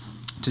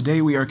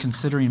Today we are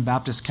considering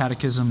Baptist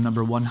Catechism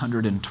number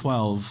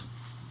 112.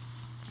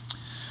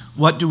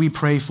 What do we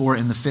pray for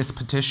in the fifth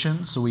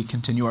petition? So we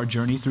continue our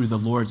journey through the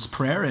Lord's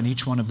Prayer and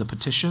each one of the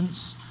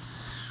petitions.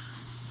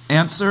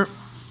 Answer: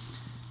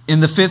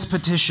 in the fifth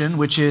petition,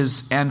 which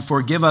is, "And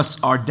forgive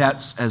us our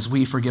debts as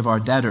we forgive our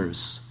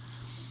debtors,"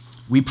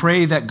 we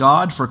pray that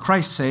God, for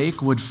Christ's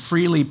sake, would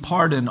freely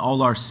pardon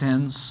all our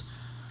sins,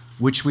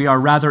 which we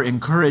are rather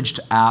encouraged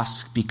to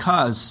ask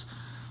because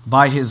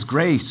by His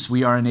grace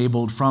we are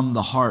enabled from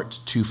the heart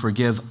to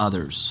forgive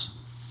others.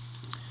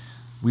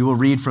 We will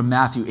read from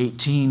Matthew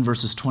 18,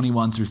 verses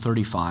 21 through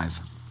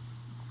 35.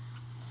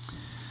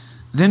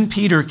 Then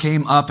Peter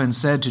came up and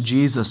said to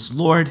Jesus,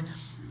 "Lord,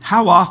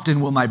 how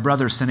often will my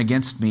brother sin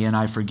against me and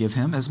I forgive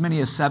him? As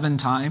many as 7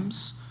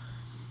 times?"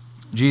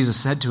 Jesus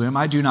said to him,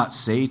 "I do not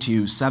say to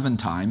you 7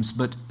 times,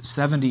 but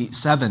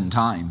 77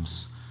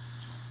 times.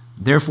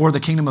 Therefore the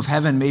kingdom of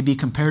heaven may be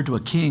compared to a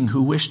king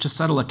who wished to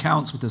settle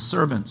accounts with his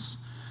servants.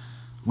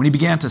 When he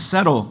began to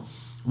settle,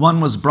 one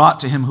was brought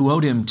to him who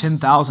owed him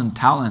 10,000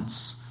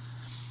 talents.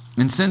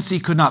 And since he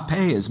could not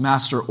pay, his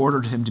master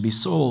ordered him to be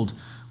sold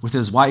with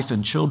his wife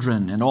and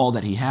children and all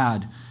that he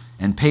had,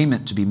 and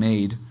payment to be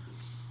made.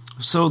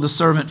 So the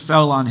servant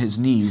fell on his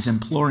knees,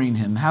 imploring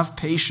him, 'Have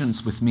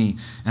patience with me,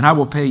 and I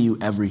will pay you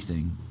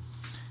everything.'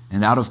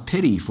 And out of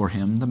pity for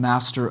him, the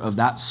master of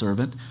that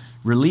servant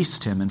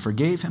released him and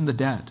forgave him the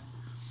debt.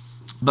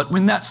 But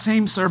when that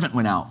same servant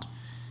went out,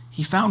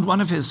 he found one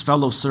of his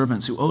fellow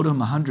servants who owed him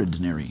 100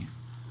 denarii.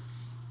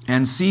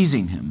 And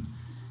seizing him,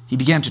 he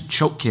began to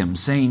choke him,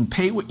 saying,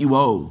 'Pay what you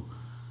owe.'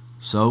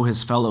 So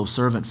his fellow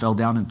servant fell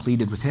down and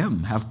pleaded with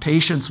him, 'Have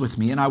patience with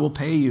me, and I will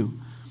pay you.'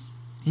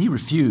 He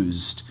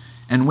refused,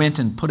 and went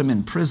and put him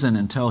in prison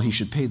until he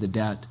should pay the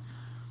debt.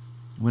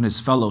 When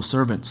his fellow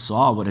servants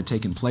saw what had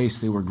taken place,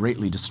 they were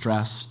greatly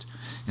distressed.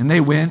 And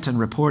they went and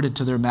reported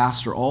to their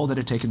master all that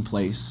had taken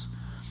place.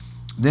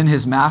 Then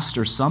his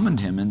master summoned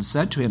him and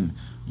said to him,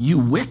 'You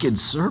wicked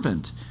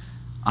servant,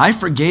 I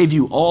forgave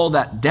you all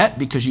that debt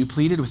because you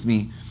pleaded with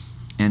me.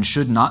 And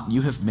should not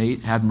you have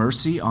had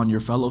mercy on your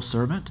fellow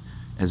servant,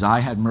 as I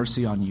had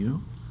mercy on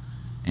you?'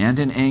 And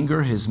in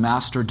anger his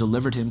master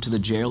delivered him to the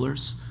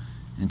jailers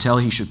until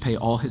he should pay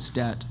all his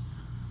debt.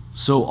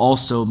 So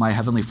also my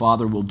heavenly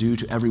Father will do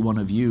to every one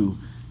of you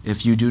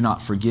if you do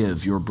not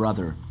forgive your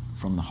brother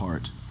from the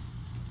heart."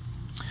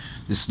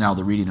 This is now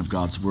the reading of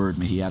God's word.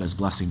 May He add His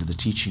blessing to the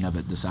teaching of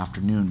it this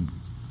afternoon.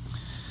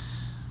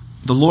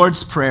 The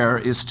Lord's Prayer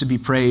is to be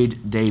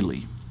prayed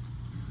daily.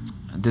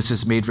 This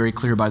is made very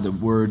clear by the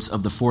words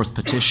of the fourth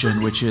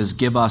petition, which is,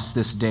 "Give us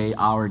this day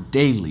our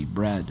daily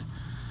bread."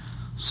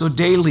 So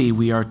daily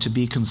we are to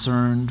be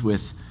concerned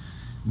with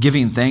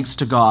giving thanks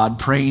to God,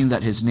 praying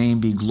that His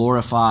name be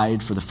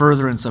glorified for the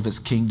furtherance of His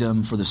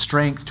kingdom, for the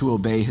strength to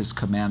obey His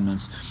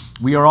commandments.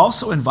 We are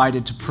also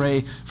invited to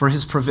pray for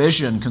His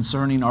provision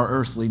concerning our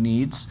earthly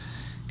needs.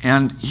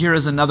 And here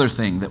is another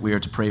thing that we are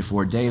to pray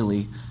for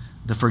daily: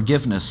 the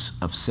forgiveness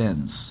of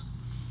sins.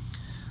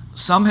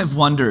 Some have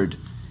wondered,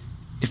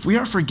 if we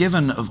are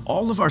forgiven of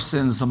all of our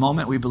sins the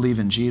moment we believe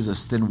in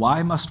Jesus, then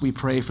why must we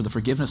pray for the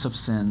forgiveness of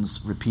sins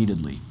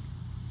repeatedly?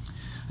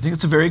 I think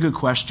it's a very good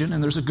question,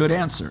 and there's a good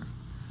answer.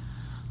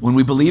 When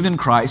we believe in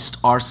Christ,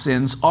 our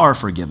sins are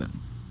forgiven.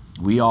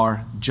 We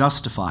are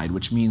justified,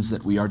 which means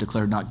that we are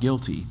declared not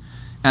guilty.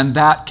 And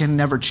that can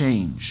never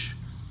change.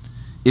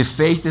 If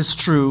faith is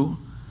true,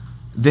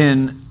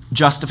 then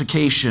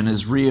justification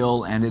is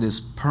real and it is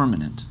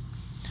permanent.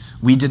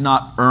 We did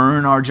not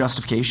earn our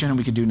justification, and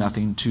we could do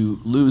nothing to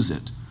lose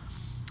it.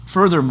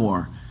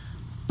 Furthermore,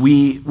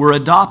 we were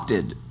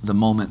adopted the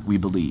moment we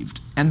believed,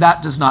 and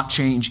that does not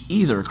change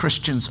either.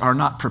 Christians are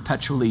not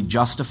perpetually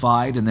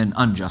justified and then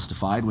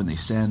unjustified when they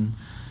sin,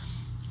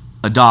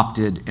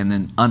 adopted and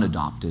then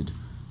unadopted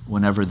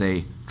whenever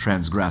they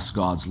transgress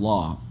God's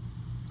law.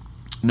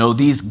 No,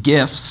 these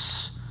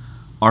gifts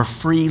are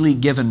freely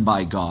given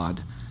by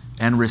God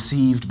and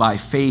received by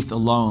faith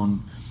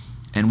alone,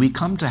 and we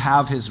come to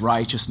have His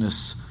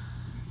righteousness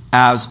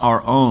as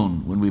our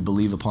own when we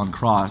believe upon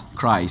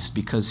Christ,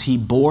 because He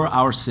bore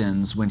our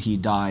sins when He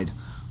died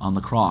on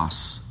the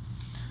cross.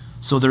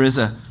 So there is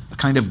a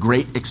kind of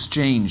great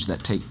exchange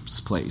that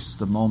takes place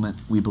the moment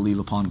we believe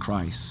upon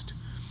Christ.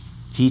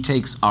 He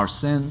takes our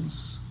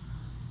sins,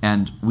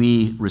 and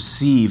we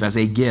receive as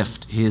a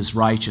gift His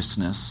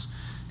righteousness.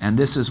 And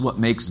this is what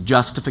makes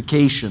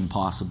justification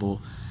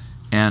possible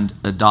and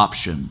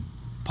adoption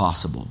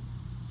possible.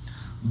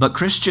 But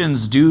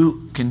Christians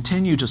do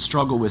continue to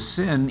struggle with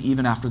sin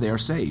even after they are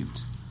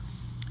saved.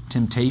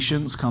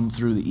 Temptations come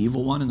through the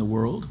evil one in the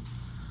world.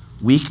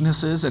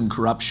 Weaknesses and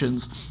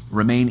corruptions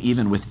remain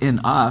even within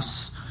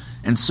us.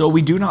 And so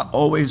we do not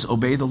always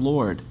obey the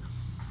Lord.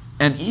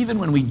 And even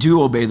when we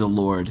do obey the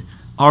Lord,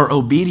 our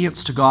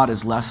obedience to God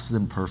is less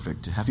than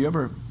perfect. Have you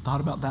ever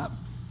thought about that?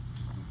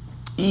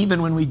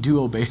 Even when we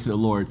do obey the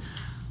Lord,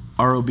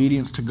 our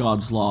obedience to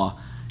God's law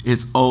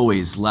is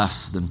always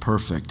less than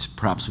perfect.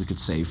 Perhaps we could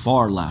say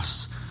far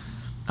less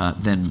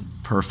than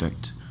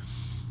perfect.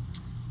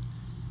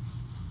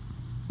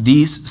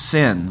 These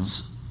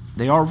sins,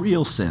 they are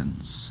real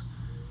sins.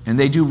 And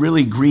they do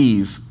really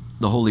grieve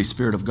the Holy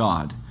Spirit of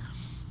God.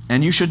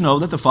 And you should know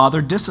that the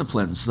Father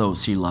disciplines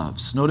those he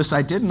loves. Notice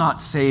I did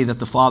not say that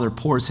the Father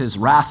pours his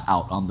wrath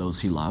out on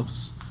those he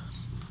loves.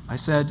 I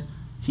said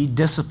he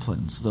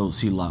disciplines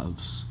those he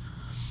loves.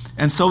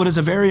 And so it is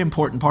a very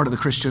important part of the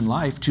Christian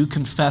life to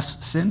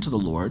confess sin to the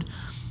Lord,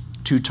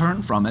 to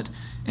turn from it,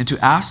 and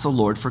to ask the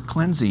Lord for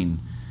cleansing.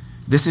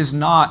 This is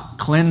not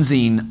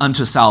cleansing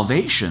unto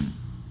salvation,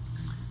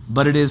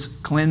 but it is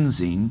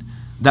cleansing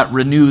that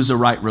renews a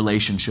right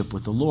relationship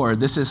with the Lord.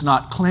 This is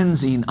not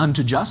cleansing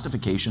unto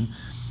justification,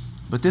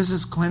 but this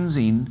is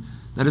cleansing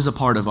that is a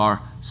part of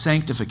our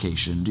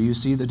sanctification. Do you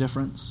see the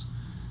difference?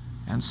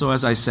 And so,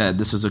 as I said,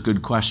 this is a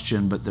good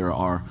question, but there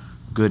are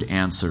good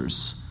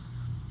answers.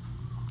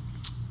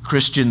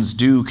 Christians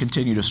do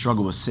continue to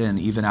struggle with sin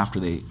even after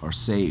they are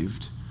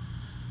saved.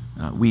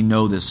 We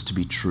know this to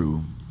be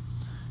true.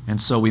 And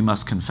so we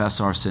must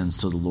confess our sins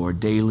to the Lord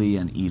daily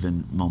and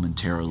even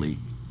momentarily.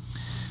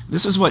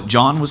 This is what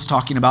John was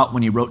talking about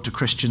when he wrote to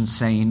Christians,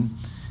 saying,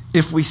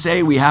 if we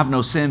say we have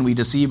no sin, we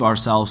deceive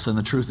ourselves and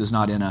the truth is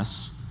not in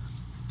us.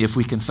 If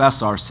we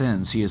confess our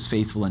sins, he is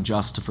faithful and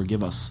just to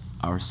forgive us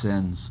our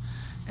sins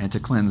and to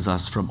cleanse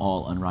us from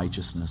all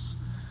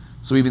unrighteousness.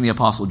 So even the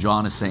Apostle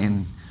John is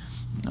saying,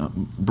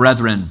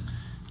 brethren,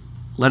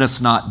 let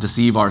us not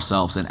deceive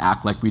ourselves and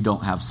act like we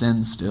don't have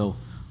sin still.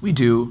 We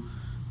do,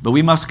 but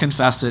we must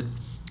confess it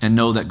and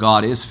know that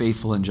God is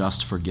faithful and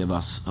just to forgive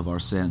us of our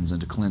sins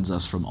and to cleanse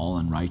us from all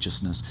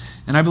unrighteousness.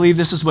 And I believe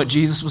this is what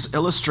Jesus was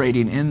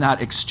illustrating in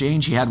that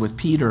exchange he had with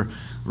Peter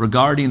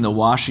regarding the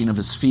washing of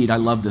his feet. I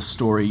love this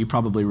story. You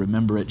probably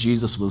remember it.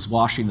 Jesus was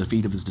washing the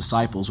feet of his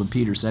disciples when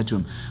Peter said to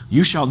him,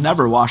 "You shall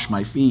never wash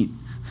my feet."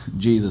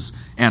 Jesus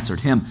answered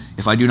him,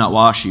 "If I do not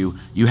wash you,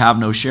 you have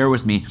no share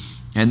with me."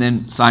 And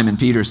then Simon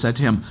Peter said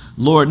to him,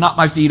 "Lord, not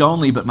my feet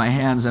only, but my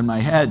hands and my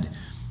head."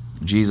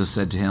 Jesus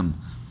said to him,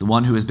 "The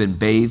one who has been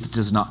bathed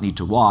does not need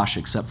to wash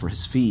except for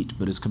his feet,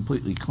 but is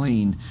completely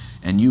clean,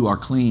 and you are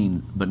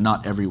clean, but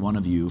not every one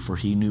of you." For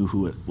he knew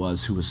who it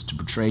was who was to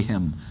betray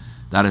him.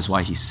 That is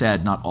why he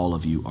said, "Not all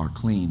of you are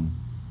clean."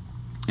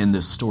 In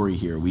this story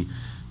here,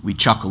 we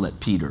chuckle at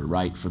Peter,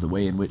 right, for the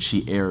way in which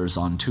he errs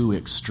on two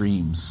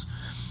extremes.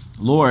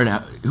 "Lord,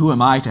 who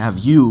am I to have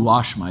you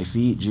wash my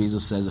feet?"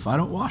 Jesus says, "If I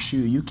don't wash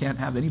you, you can't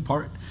have any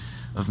part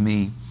of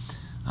me."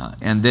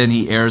 And then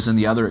he errs in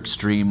the other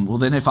extreme. "Well,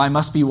 then if I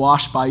must be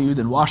washed by you,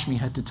 then wash me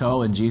head to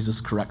toe." And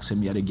Jesus corrects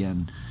him yet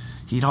again.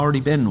 He'd already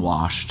been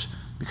washed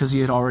because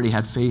he had already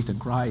had faith in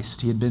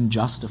Christ. He had been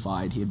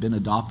justified. He had been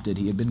adopted.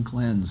 He had been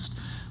cleansed.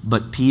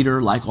 But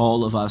Peter, like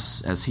all of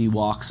us, as he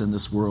walks in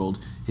this world,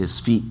 his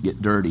feet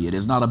get dirty. It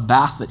is not a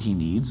bath that he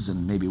needs,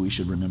 and maybe we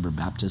should remember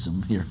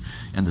baptism here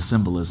and the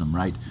symbolism,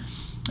 right?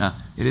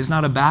 It is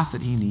not a bath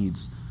that he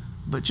needs,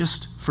 but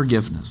just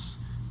forgiveness.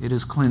 It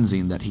is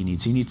cleansing that he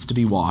needs. He needs to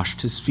be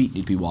washed. His feet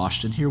need to be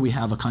washed. And here we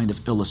have a kind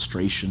of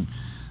illustration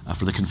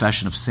for the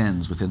confession of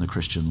sins within the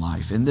Christian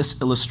life. In this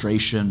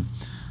illustration,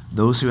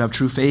 those who have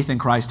true faith in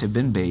Christ have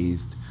been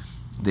bathed.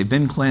 They've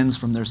been cleansed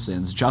from their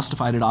sins,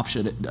 justified,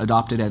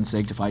 adopted, and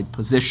sanctified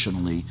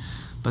positionally,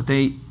 but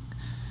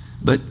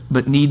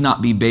need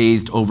not be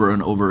bathed over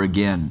and over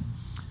again.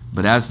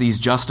 But as these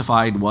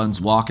justified ones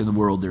walk in the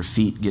world, their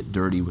feet get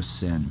dirty with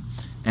sin.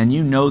 And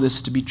you know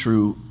this to be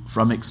true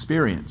from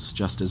experience,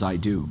 just as I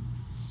do.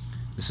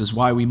 This is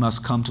why we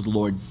must come to the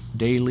Lord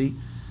daily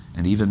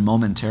and even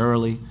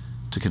momentarily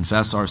to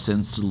confess our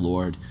sins to the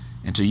Lord.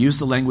 And to use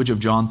the language of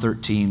John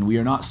 13, we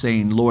are not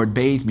saying, "Lord,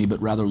 bathe me,"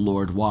 but rather,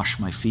 "Lord, wash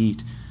my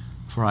feet,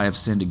 for I have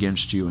sinned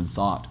against you in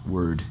thought,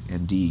 word,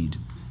 and deed."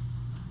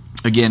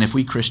 Again, if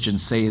we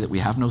Christians say that we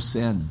have no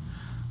sin,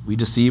 we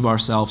deceive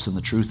ourselves and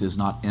the truth is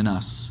not in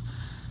us.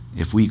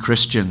 If we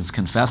Christians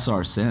confess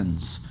our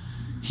sins,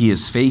 he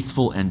is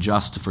faithful and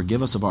just to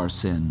forgive us of our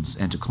sins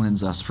and to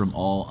cleanse us from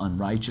all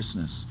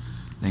unrighteousness.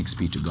 Thanks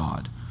be to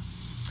God.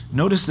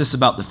 Notice this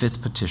about the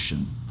fifth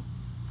petition.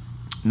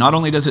 Not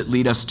only does it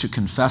lead us to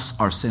confess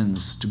our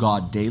sins to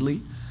God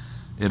daily,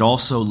 it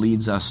also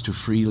leads us to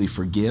freely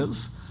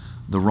forgive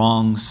the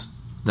wrongs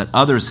that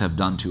others have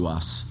done to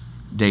us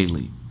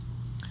daily.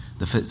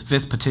 The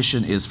fifth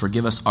petition is,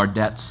 "Forgive us our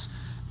debts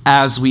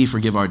as we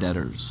forgive our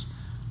debtors."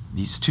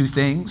 These two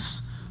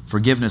things,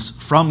 forgiveness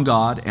from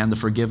God and the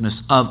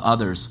forgiveness of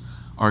others,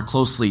 are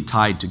closely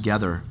tied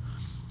together.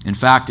 In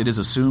fact, it is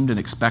assumed and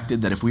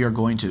expected that if we are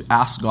going to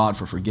ask God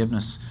for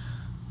forgiveness,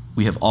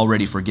 we have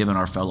already forgiven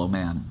our fellow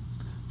man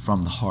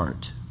from the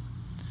heart.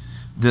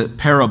 The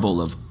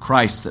parable of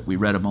Christ that we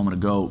read a moment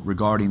ago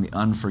regarding the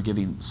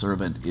unforgiving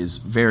servant is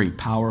very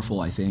powerful,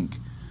 I think.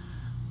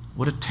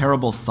 What a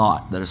terrible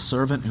thought that a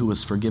servant who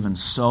was forgiven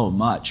so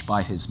much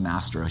by his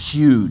master, a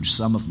huge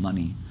sum of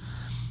money,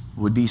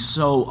 would be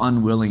so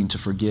unwilling to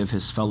forgive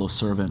his fellow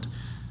servant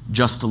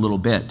just a little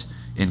bit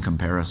in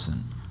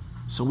comparison.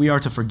 So we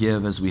are to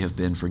forgive as we have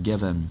been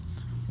forgiven.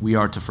 We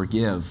are to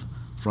forgive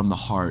from the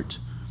heart.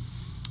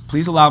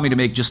 Please allow me to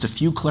make just a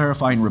few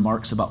clarifying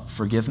remarks about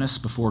forgiveness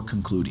before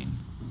concluding.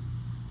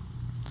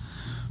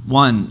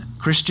 One,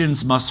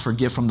 Christians must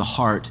forgive from the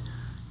heart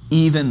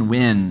even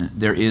when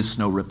there is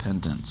no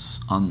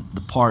repentance on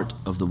the part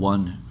of the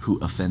one who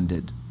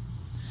offended.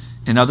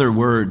 In other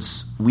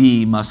words,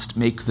 we must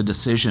make the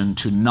decision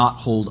to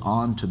not hold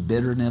on to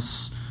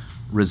bitterness,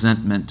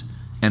 resentment,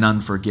 and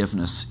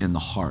unforgiveness in the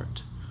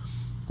heart.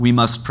 We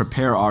must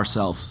prepare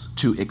ourselves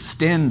to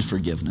extend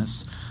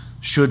forgiveness,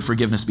 should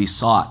forgiveness be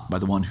sought by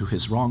the one who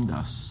has wronged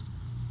us.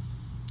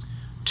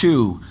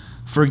 2,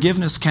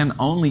 forgiveness can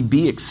only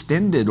be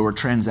extended or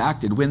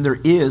transacted when there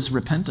is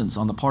repentance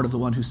on the part of the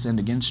one who sinned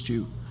against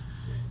you.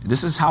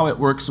 This is how it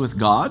works with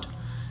God,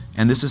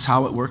 and this is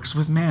how it works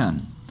with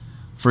man.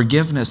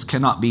 Forgiveness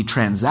cannot be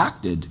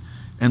transacted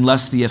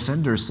unless the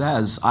offender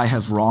says, I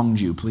have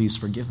wronged you, please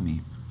forgive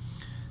me.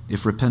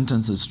 If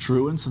repentance is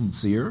true and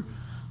sincere,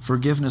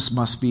 forgiveness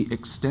must be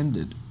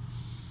extended.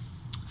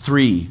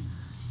 3,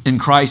 in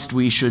Christ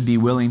we should be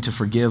willing to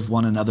forgive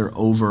one another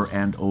over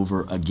and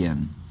over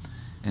again.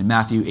 In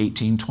Matthew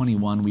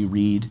 18:21 we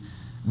read,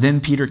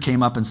 Then Peter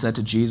came up and said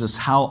to Jesus,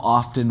 How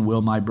often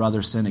will my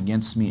brother sin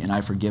against me and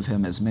I forgive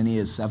him? As many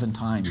as 7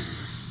 times.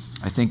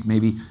 I think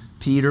maybe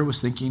Peter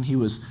was thinking he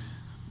was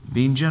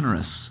being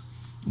generous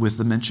with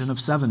the mention of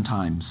 7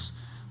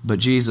 times. But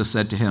Jesus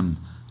said to him,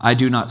 I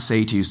do not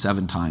say to you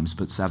 7 times,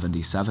 but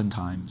 77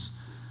 times.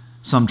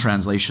 Some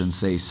translations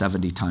say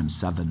 70 times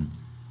 7.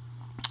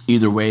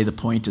 Either way, the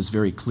point is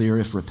very clear.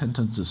 If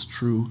repentance is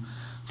true,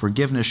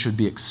 forgiveness should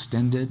be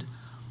extended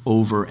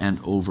over and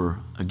over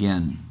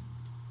again.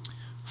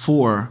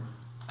 4,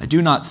 I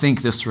do not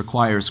think this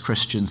requires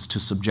Christians to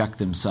subject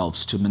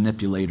themselves to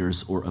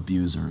manipulators or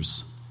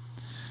abusers.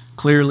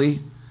 Clearly,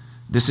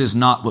 this is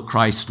not what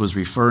Christ was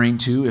referring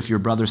to. If your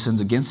brother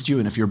sins against you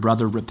and if your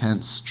brother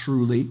repents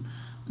truly,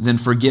 then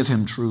forgive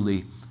him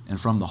truly and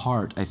from the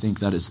heart. I think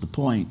that is the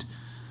point.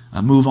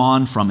 Move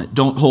on from it.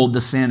 Don't hold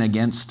the sin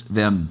against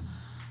them.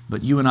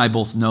 But you and I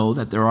both know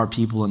that there are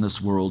people in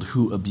this world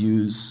who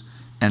abuse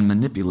and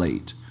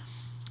manipulate.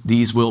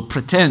 These will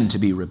pretend to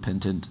be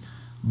repentant,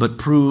 but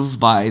prove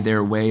by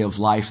their way of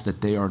life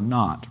that they are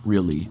not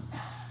really.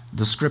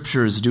 The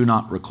Scriptures do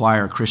not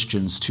require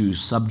Christians to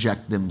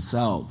subject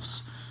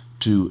themselves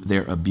to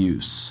their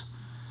abuse.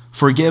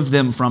 Forgive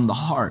them from the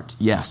heart,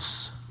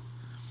 yes.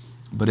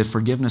 But if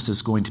forgiveness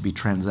is going to be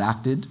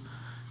transacted,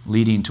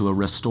 leading to a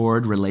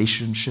restored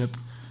relationship,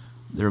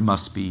 there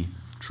must be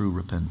true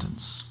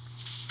repentance.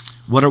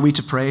 What are we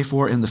to pray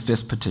for in the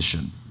 5th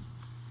petition?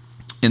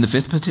 In the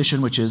 5th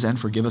petition, which is, and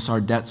forgive us our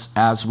debts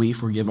as we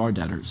forgive our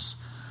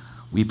debtors,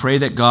 we pray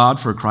that God,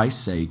 for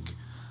Christ's sake,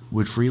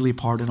 would freely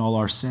pardon all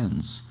our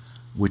sins,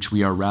 which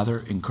we are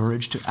rather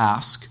encouraged to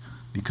ask,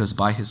 because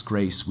by his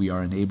grace we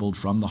are enabled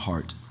from the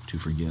heart to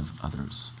forgive others.